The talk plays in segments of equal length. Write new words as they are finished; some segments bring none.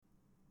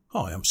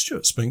Hi, I'm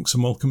Stuart Spinks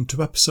and welcome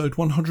to episode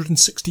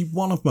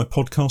 161 of my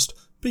podcast,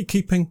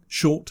 Beekeeping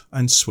Short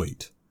and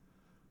Sweet.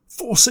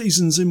 4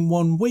 seasons in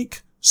 1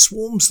 week,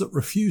 swarms that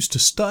refuse to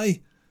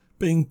stay,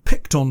 being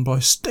picked on by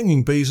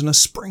stinging bees and a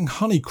spring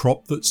honey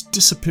crop that's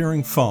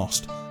disappearing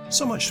fast.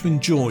 So much to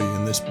enjoy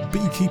in this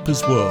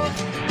beekeeper's world.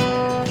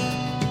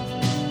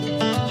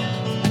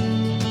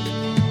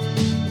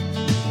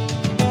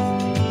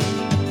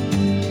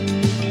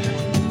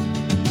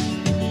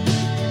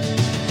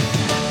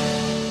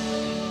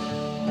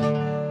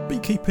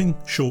 Beekeeping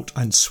Short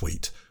and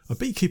Sweet, a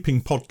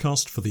beekeeping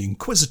podcast for the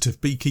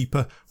inquisitive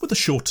beekeeper with a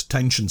short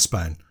attention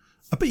span.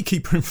 A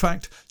beekeeper, in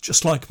fact,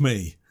 just like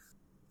me.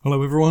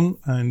 Hello everyone,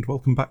 and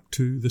welcome back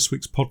to this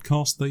week's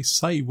podcast. They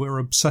say we're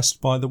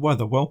obsessed by the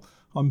weather. Well,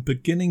 I'm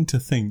beginning to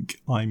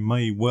think I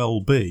may well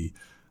be.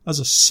 As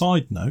a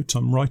side note,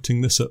 I'm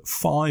writing this at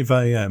 5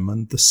 a.m.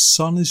 and the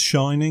sun is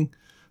shining,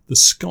 the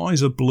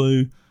skies are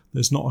blue,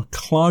 there's not a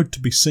cloud to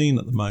be seen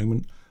at the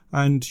moment,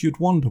 and you'd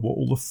wonder what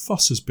all the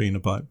fuss has been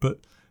about, but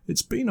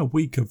it's been a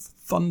week of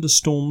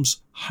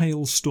thunderstorms,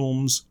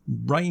 hailstorms,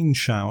 rain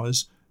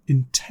showers,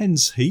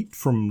 intense heat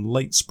from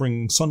late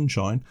spring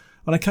sunshine,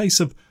 and a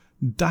case of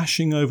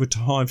dashing over to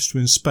hives to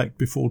inspect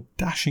before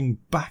dashing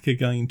back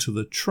again to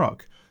the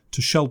truck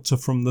to shelter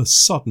from the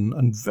sudden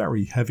and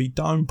very heavy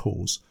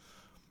downpours.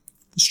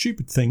 The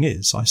stupid thing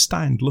is, I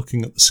stand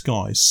looking at the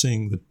skies,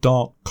 seeing the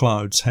dark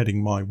clouds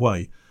heading my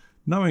way,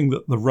 knowing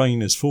that the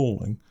rain is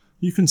falling.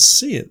 You can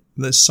see it,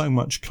 there's so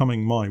much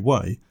coming my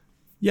way,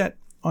 yet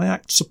I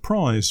act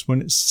surprised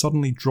when it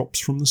suddenly drops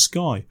from the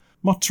sky.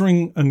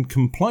 Muttering and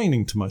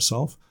complaining to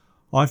myself,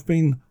 I've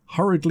been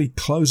hurriedly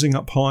closing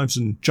up hives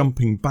and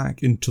jumping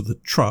back into the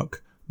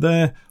truck,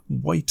 there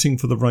waiting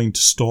for the rain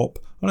to stop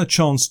and a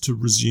chance to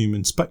resume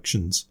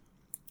inspections.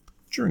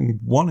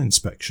 During one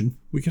inspection,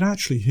 we could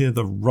actually hear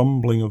the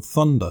rumbling of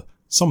thunder,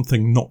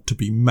 something not to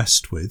be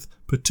messed with,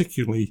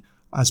 particularly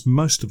as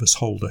most of us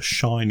hold a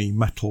shiny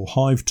metal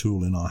hive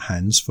tool in our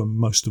hands for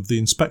most of the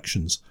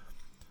inspections.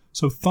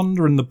 So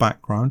thunder in the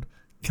background,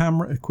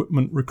 camera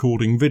equipment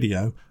recording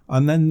video,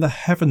 and then the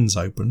heavens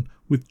open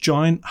with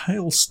giant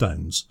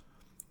hailstones.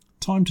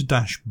 Time to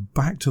dash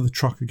back to the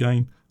truck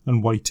again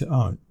and wait it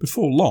out.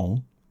 Before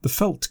long, the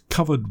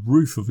felt-covered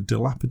roof of a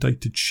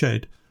dilapidated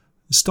shed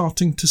is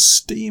starting to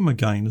steam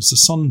again as the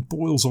sun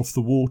boils off the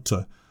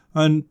water,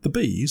 and the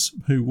bees,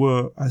 who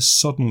were as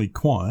suddenly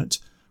quiet,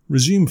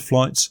 resume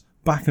flights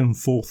back and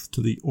forth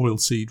to the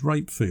oilseed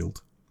rape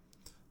field.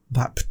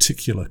 That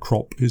particular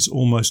crop is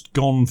almost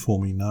gone for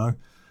me now,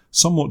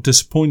 somewhat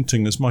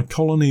disappointing as my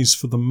colonies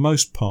for the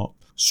most part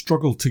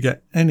struggle to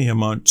get any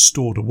amount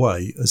stored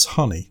away as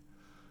honey.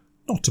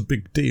 Not a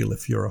big deal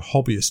if you're a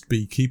hobbyist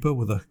beekeeper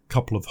with a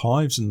couple of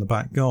hives in the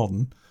back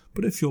garden,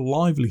 but if your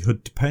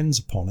livelihood depends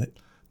upon it,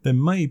 there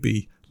may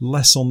be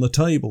less on the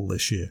table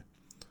this year.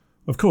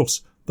 Of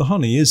course, the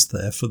honey is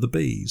there for the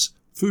bees,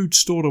 food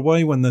stored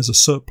away when there's a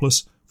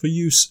surplus for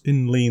use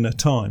in leaner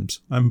times,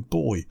 and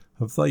boy,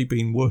 have they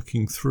been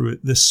working through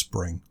it this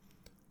spring.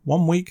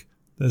 1 week,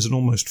 there's an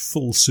almost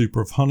full super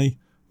of honey,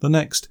 the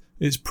next,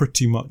 it's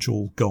pretty much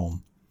all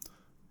gone.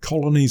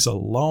 Colonies are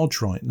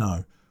large right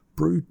now,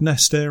 brood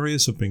nest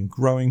areas have been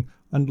growing,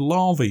 and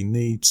larvae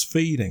needs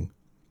feeding.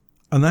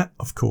 And that,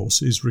 of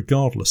course, is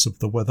regardless of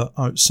the weather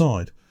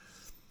outside.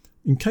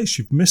 In case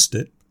you've missed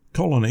it,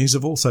 colonies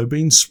have also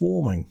been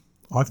swarming.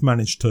 I've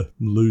managed to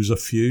lose a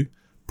few,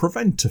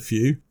 prevent a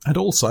few, and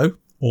also,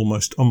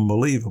 almost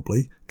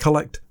unbelievably,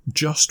 collect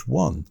just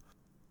one.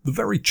 The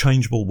very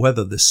changeable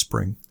weather this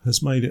spring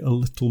has made it a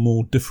little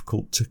more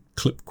difficult to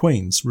clip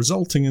queens,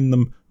 resulting in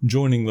them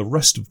joining the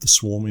rest of the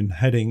swarm in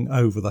heading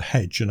over the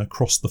hedge and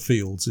across the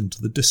fields into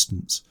the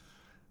distance.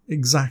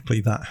 Exactly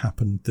that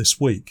happened this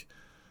week.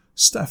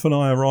 Steph and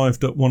I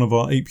arrived at one of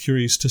our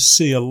apiaries to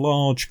see a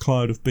large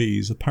cloud of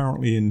bees,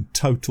 apparently in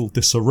total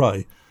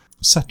disarray,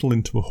 settle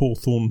into a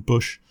hawthorn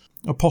bush.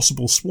 A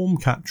possible swarm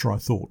catcher, I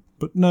thought,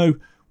 but no,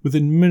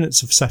 within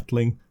minutes of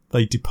settling,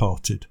 they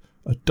departed.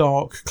 A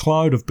dark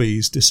cloud of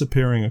bees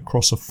disappearing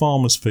across a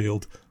farmer's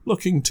field,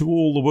 looking to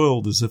all the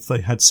world as if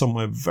they had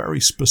somewhere very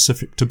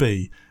specific to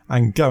be,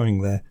 and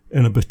going there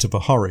in a bit of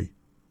a hurry.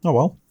 Oh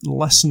well,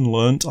 lesson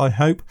learnt, I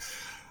hope.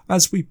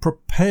 As we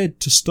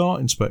prepared to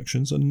start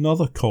inspections,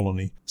 another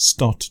colony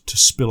started to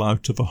spill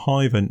out of a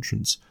hive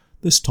entrance,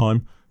 this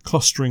time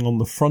clustering on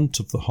the front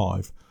of the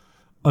hive.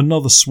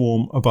 Another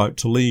swarm about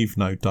to leave,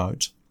 no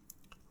doubt.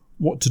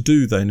 What to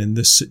do then in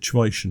this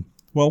situation?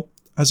 Well,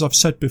 as I've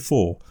said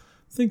before,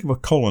 think of a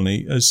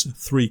colony as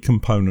 3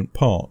 component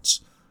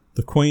parts: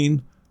 the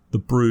queen, the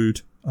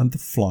brood, and the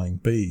flying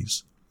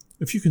bees.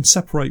 If you can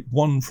separate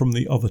one from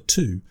the other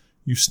 2,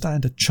 you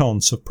stand a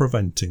chance of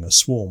preventing a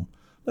swarm.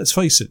 Let's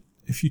face it,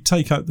 if you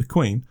take out the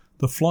queen,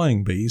 the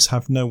flying bees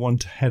have no one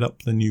to head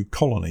up the new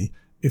colony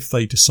if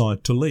they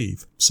decide to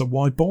leave, so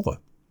why bother?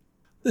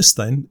 This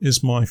then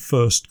is my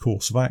first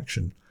course of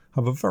action.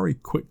 Have a very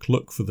quick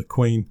look for the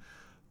queen.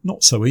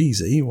 Not so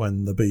easy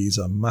when the bees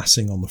are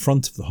massing on the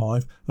front of the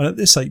hive, and at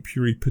this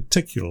apiary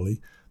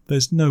particularly,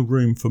 there's no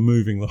room for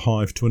moving the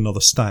hive to another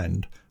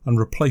stand, and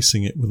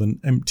replacing it with an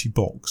empty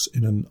box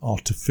in an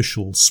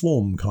artificial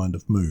swarm kind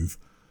of move.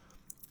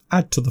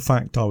 Add to the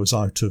fact I was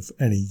out of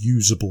any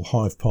usable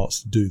hive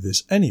parts to do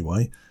this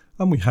anyway,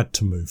 and we had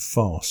to move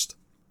fast.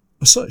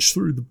 A search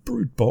through the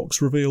brood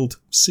box revealed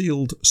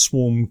sealed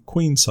swarm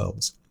queen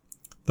cells,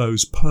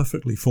 those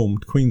perfectly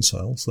formed queen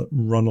cells that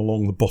run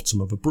along the bottom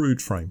of a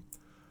brood frame.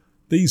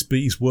 These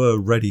bees were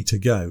ready to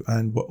go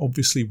and were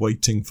obviously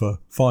waiting for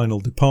final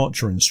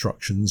departure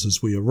instructions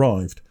as we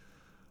arrived.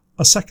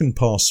 A second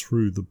pass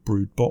through the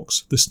brood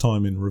box, this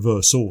time in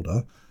reverse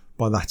order.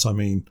 By that I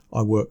mean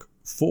I work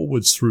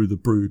forwards through the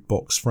brood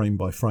box frame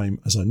by frame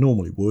as I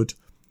normally would.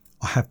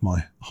 I have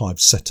my hive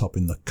set up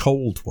in the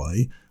cold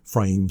way,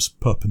 frames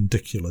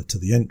perpendicular to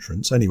the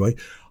entrance. Anyway,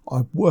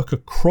 I work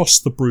across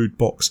the brood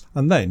box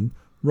and then,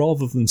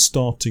 rather than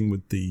starting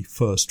with the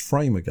first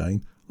frame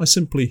again, I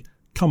simply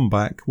come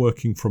back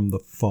working from the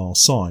far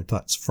side.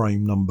 That's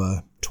frame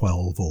number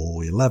 12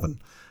 or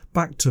 11.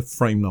 Back to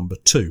frame number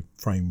 2,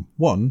 frame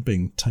 1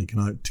 being taken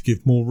out to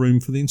give more room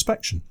for the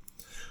inspection.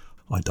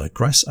 I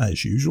digress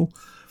as usual.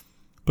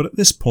 But at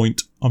this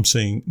point, I'm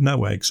seeing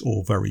no eggs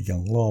or very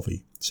young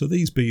larvae, so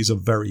these bees are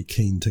very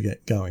keen to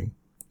get going.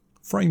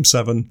 Frame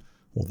 7,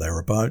 or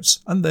thereabouts,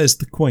 and there's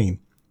the queen,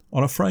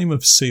 on a frame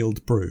of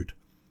sealed brood.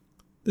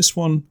 This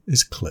one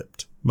is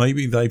clipped.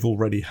 Maybe they've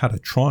already had a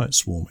try at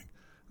swarming,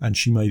 and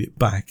she made it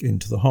back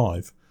into the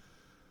hive.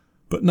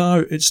 But now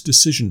it's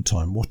decision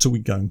time. What are we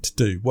going to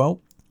do?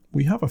 Well,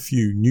 we have a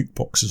few nuke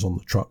boxes on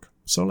the truck,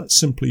 so let's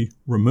simply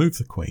remove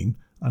the queen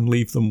and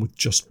leave them with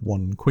just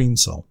one queen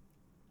cell.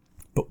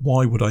 But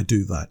why would I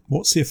do that?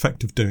 What's the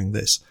effect of doing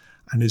this?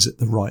 And is it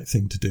the right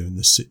thing to do in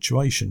this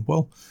situation?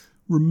 Well,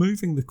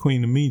 removing the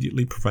queen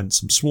immediately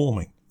prevents them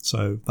swarming,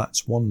 so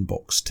that's one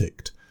box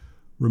ticked.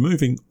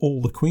 Removing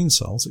all the queen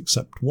cells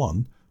except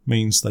one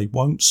means they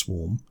won't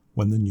swarm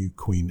when the new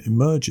queen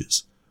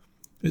emerges.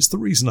 It's the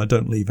reason I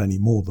don't leave any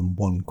more than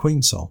one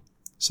queen cell,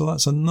 so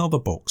that's another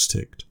box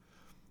ticked.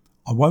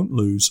 I won't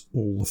lose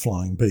all the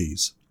flying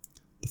bees.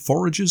 The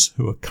foragers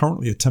who are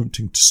currently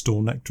attempting to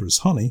store nectar as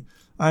honey,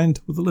 and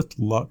with a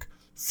little luck,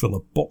 fill a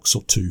box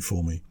or two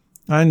for me.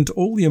 And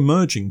all the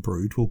emerging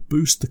brood will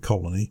boost the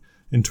colony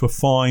into a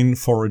fine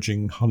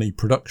foraging honey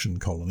production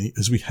colony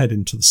as we head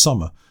into the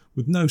summer,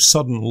 with no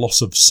sudden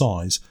loss of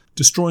size,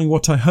 destroying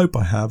what I hope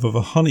I have of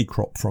a honey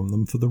crop from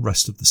them for the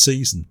rest of the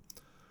season.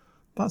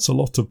 That's a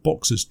lot of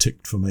boxes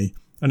ticked for me,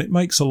 and it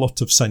makes a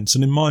lot of sense,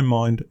 and in my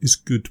mind is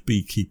good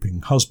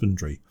beekeeping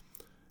husbandry.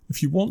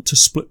 If you want to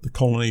split the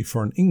colony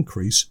for an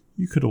increase,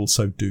 you could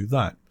also do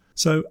that.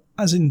 So,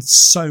 as in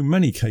so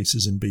many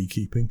cases in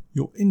beekeeping,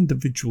 your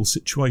individual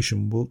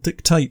situation will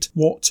dictate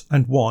what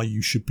and why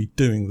you should be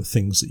doing the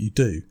things that you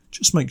do.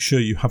 Just make sure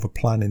you have a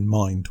plan in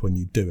mind when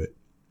you do it.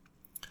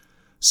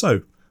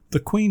 So, the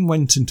queen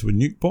went into a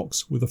nuke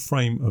box with a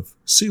frame of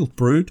sealed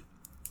brood,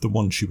 the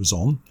one she was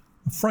on,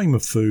 a frame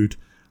of food,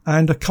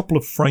 and a couple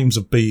of frames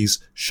of bees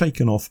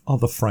shaken off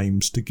other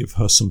frames to give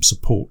her some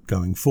support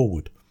going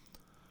forward.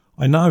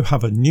 I now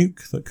have a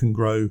nuke that can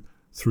grow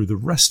through the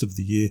rest of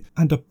the year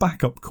and a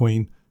backup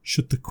queen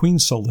should the queen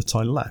cell that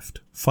I left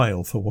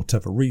fail for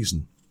whatever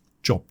reason.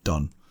 Job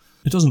done.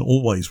 It doesn't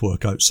always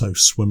work out so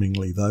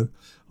swimmingly though.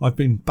 I've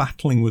been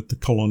battling with the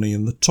colony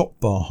in the top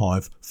bar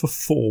hive for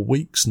 4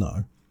 weeks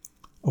now.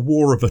 A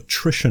war of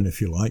attrition, if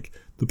you like.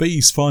 The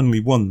bees finally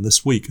won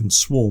this week and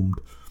swarmed.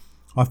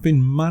 I've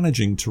been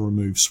managing to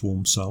remove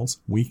swarm cells,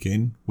 week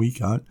in,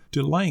 week out,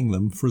 delaying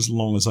them for as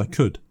long as I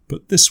could.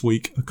 But this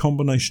week, a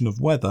combination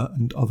of weather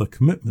and other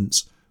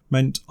commitments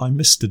meant I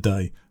missed a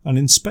day and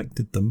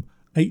inspected them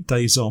 8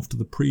 days after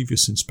the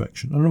previous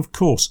inspection. And of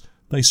course,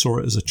 they saw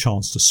it as a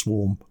chance to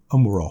swarm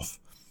and were off.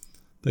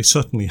 They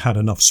certainly had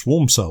enough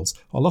swarm cells.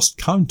 I lost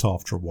count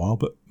after a while,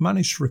 but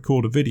managed to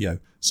record a video.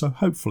 So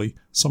hopefully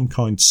some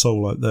kind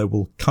soul out there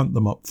will count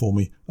them up for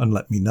me and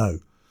let me know.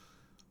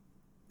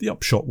 The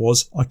upshot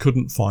was I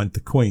couldn't find the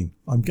queen.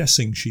 I'm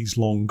guessing she's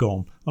long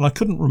gone, and I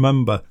couldn't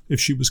remember if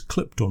she was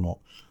clipped or not,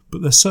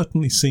 but there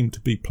certainly seemed to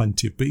be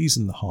plenty of bees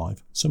in the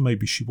hive, so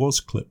maybe she was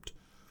clipped.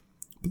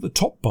 But the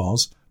top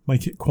bars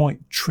make it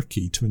quite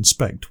tricky to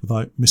inspect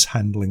without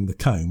mishandling the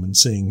comb and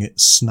seeing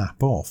it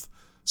snap off,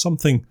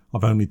 something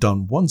I've only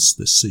done once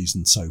this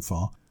season so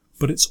far,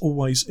 but it's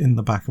always in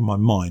the back of my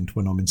mind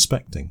when I'm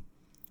inspecting.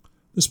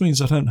 This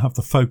means I don't have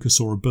the focus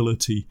or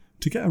ability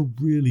to get a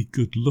really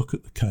good look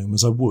at the comb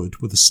as I would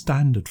with a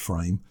standard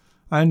frame,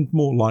 and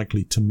more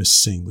likely to miss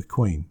seeing the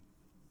queen.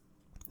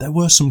 There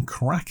were some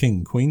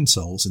cracking queen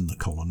cells in the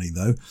colony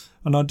though,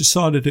 and I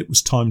decided it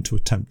was time to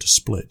attempt a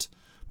split,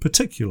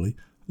 particularly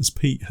as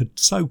Pete had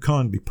so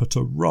kindly put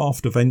a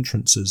raft of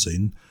entrances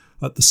in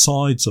at the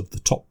sides of the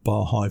top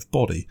bar hive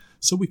body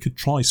so we could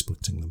try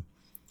splitting them.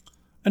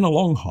 In a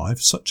long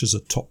hive, such as a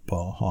top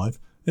bar hive,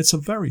 it's a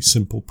very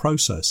simple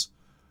process.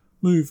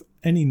 Move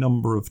any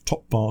number of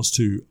top bars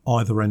to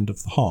either end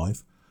of the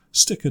hive,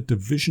 stick a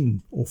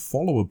division or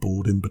follower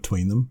board in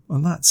between them,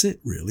 and that's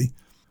it really.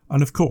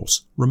 And of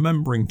course,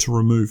 remembering to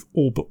remove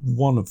all but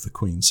one of the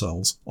queen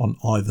cells on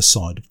either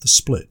side of the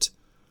split.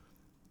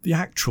 The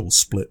actual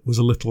split was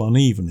a little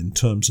uneven in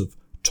terms of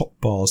top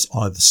bars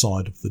either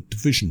side of the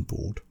division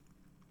board.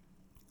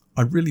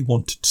 I really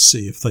wanted to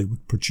see if they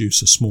would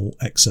produce a small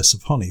excess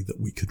of honey that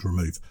we could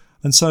remove,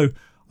 and so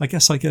I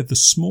guess I gave the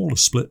smaller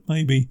split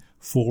maybe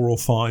 4 or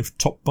 5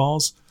 top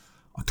bars.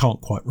 I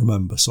can't quite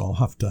remember, so I'll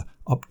have to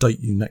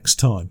update you next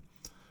time.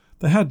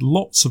 They had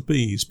lots of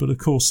bees, but of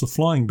course the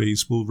flying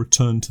bees will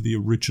return to the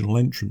original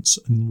entrance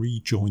and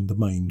rejoin the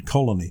main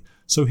colony.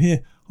 So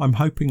here I'm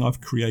hoping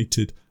I've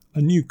created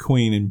a new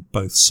queen in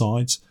both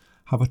sides,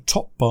 have a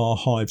top bar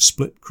hive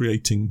split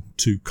creating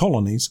 2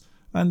 colonies,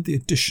 and the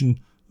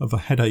addition of a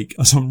headache,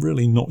 as I'm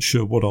really not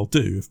sure what I'll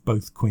do if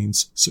both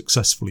queens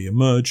successfully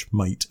emerge,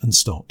 mate and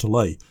start to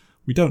lay.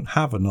 We don't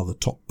have another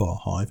top bar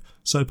hive,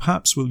 so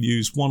perhaps we'll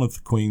use one of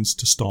the queens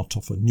to start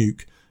off a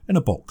nuke in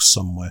a box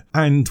somewhere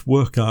and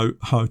work out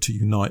how to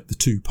unite the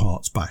 2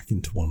 parts back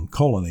into one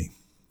colony.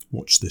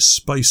 Watch this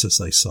space, as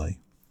they say.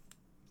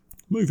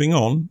 Moving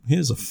on,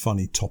 here's a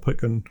funny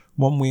topic and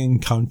one we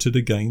encountered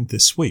again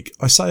this week.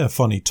 I say a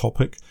funny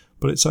topic,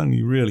 but it's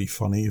only really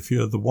funny if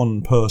you're the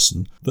one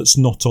person that's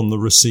not on the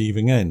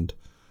receiving end.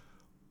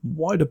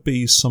 Why do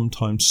bees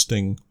sometimes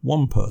sting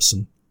one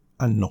person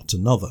and not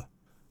another?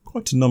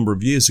 Quite a number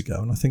of years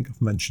ago, and I think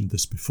I've mentioned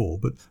this before,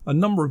 but a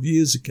number of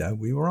years ago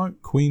we were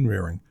out queen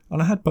rearing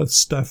and I had both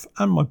Steph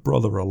and my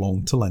brother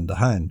along to lend a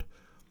hand.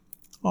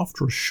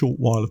 After a short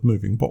while of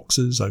moving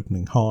boxes,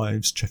 opening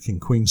hives, checking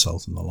queen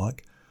cells and the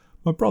like,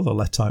 my brother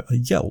let out a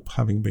yelp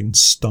having been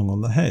stung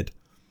on the head.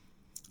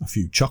 A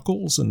few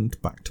chuckles and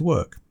back to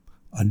work.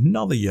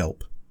 Another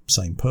yelp,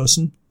 same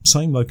person,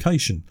 same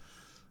location,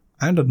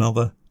 and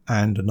another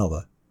and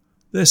another.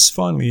 This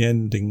finally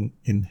ending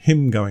in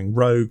him going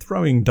rogue,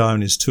 throwing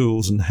down his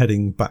tools and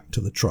heading back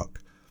to the truck.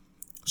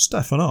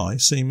 Steph and I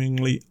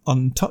seemingly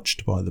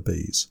untouched by the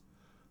bees.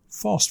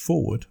 Fast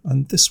forward,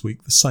 and this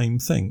week the same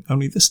thing,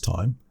 only this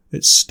time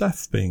it's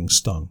Steph being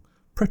stung,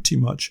 pretty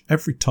much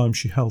every time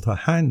she held her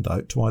hand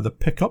out to either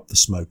pick up the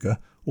smoker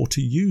or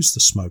to use the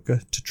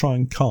smoker to try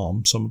and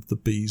calm some of the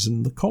bees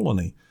in the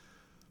colony.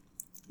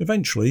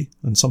 Eventually,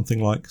 and something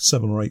like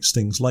 7 or 8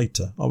 stings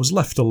later, I was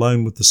left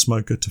alone with the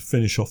smoker to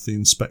finish off the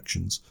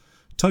inspections,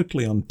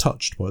 totally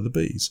untouched by the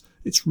bees.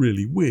 It's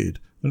really weird,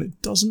 and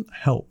it doesn't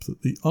help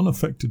that the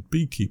unaffected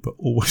beekeeper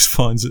always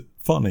finds it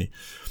funny.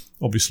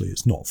 Obviously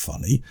it's not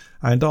funny,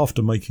 and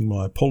after making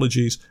my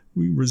apologies,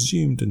 we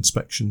resumed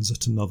inspections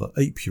at another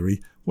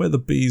apiary where the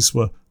bees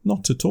were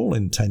not at all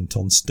intent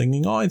on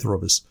stinging either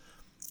of us.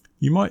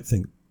 You might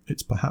think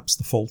it's perhaps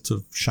the fault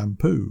of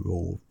shampoo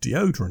or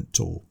deodorant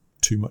or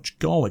too much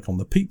garlic on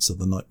the pizza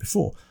the night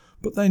before,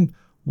 but then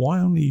why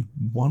only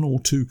 1 or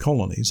 2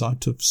 colonies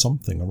out of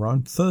something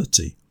around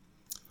 30?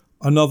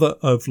 Another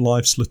of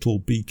life's little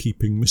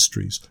beekeeping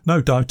mysteries.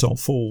 No doubt I'll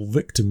fall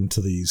victim to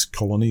these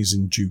colonies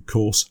in due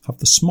course, have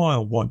the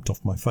smile wiped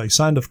off my face,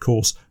 and of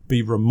course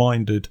be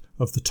reminded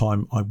of the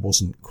time I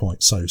wasn't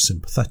quite so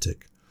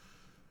sympathetic.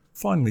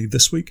 Finally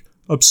this week,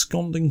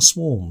 absconding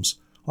swarms.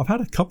 I've had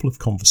a couple of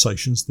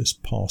conversations this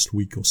past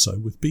week or so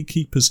with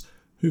beekeepers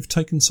who've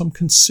taken some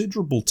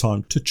considerable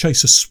time to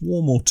chase a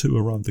swarm or 2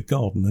 around the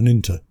garden and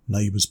into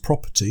neighbours'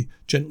 property,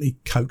 gently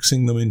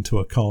coaxing them into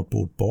a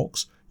cardboard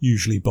box,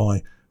 usually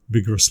by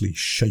vigorously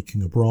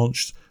shaking a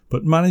branch,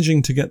 but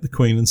managing to get the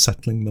queen and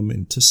settling them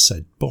into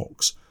said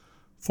box,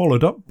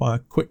 followed up by a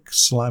quick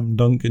slam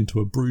dunk into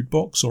a brood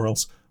box, or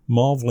else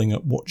marvelling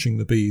at watching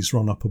the bees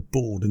run up a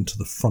board into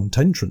the front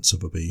entrance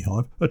of a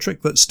beehive, a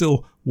trick that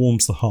still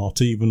warms the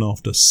heart even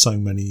after so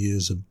many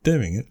years of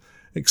doing it,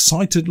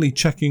 excitedly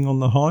checking on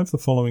the hive the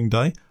following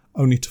day,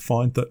 only to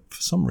find that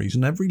for some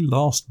reason every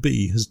last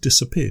bee has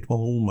disappeared. Well,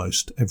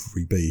 almost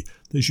every bee.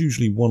 There's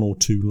usually 1 or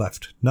 2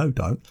 left, no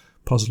doubt,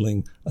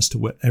 puzzling as to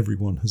where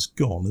everyone has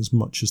gone as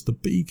much as the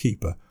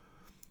beekeeper.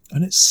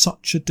 And it's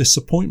such a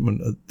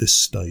disappointment at this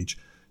stage.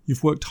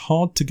 You've worked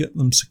hard to get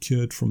them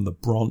secured from the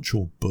branch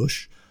or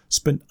bush,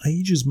 spent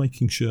ages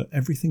making sure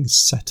everything's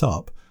set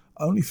up,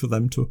 only for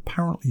them to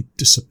apparently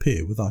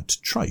disappear without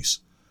a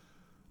trace.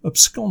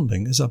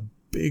 Absconding is a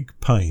big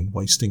pain,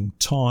 wasting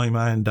time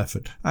and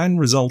effort, and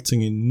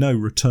resulting in no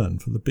return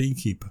for the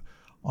beekeeper.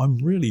 I'm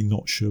really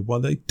not sure why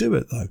they do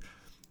it though.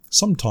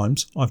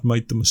 Sometimes I've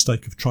made the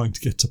mistake of trying to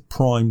get a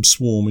prime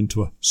swarm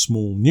into a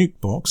small nuke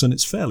box, and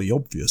it's fairly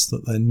obvious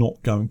that they're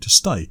not going to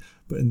stay,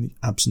 but in the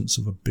absence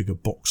of a bigger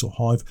box or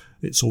hive,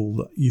 it's all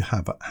that you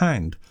have at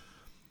hand.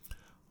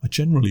 I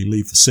generally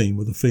leave the scene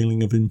with a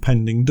feeling of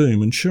impending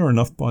doom, and sure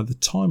enough, by the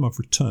time I've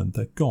returned,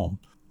 they're gone.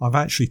 I've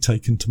actually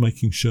taken to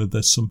making sure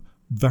there's some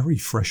very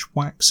fresh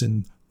wax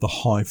in the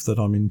hive that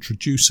I'm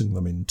introducing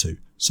them into,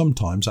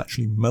 sometimes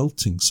actually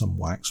melting some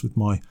wax with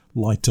my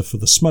lighter for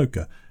the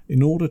smoker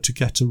in order to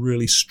get a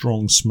really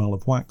strong smell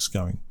of wax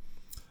going.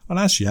 And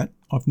as yet,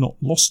 I've not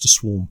lost a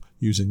swarm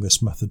using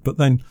this method, but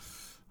then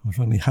I've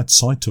only had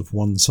sight of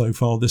one so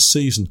far this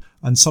season,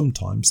 and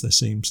sometimes there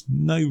seems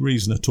no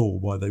reason at all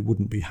why they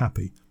wouldn't be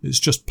happy. It's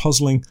just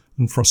puzzling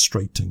and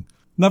frustrating.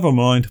 Never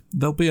mind,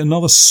 there'll be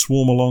another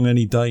swarm along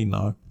any day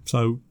now,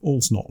 so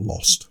all's not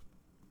lost.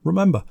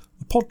 Remember,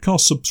 a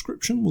podcast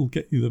subscription will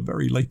get you the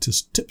very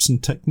latest tips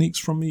and techniques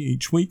from me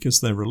each week as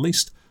they're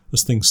released,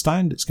 As things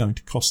stand, it's going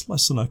to cost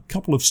less than a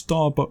couple of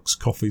Starbucks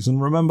coffees,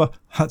 and remember,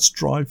 that's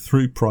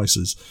drive-through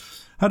prices.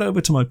 Head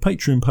over to my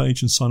Patreon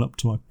page and sign up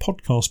to my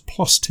Podcast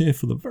Plus tier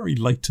for the very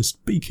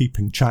latest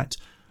beekeeping chat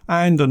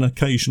and an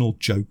occasional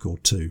joke or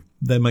two.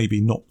 They're maybe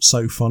not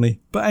so funny,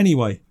 but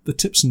anyway, the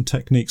tips and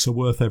techniques are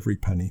worth every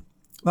penny.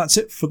 That's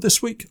it for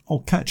this week. I'll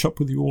catch up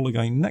with you all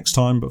again next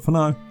time, but for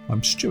now,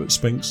 I'm Stuart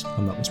Spinks,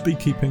 and that was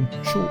Beekeeping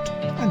Short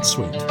and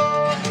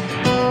Sweet.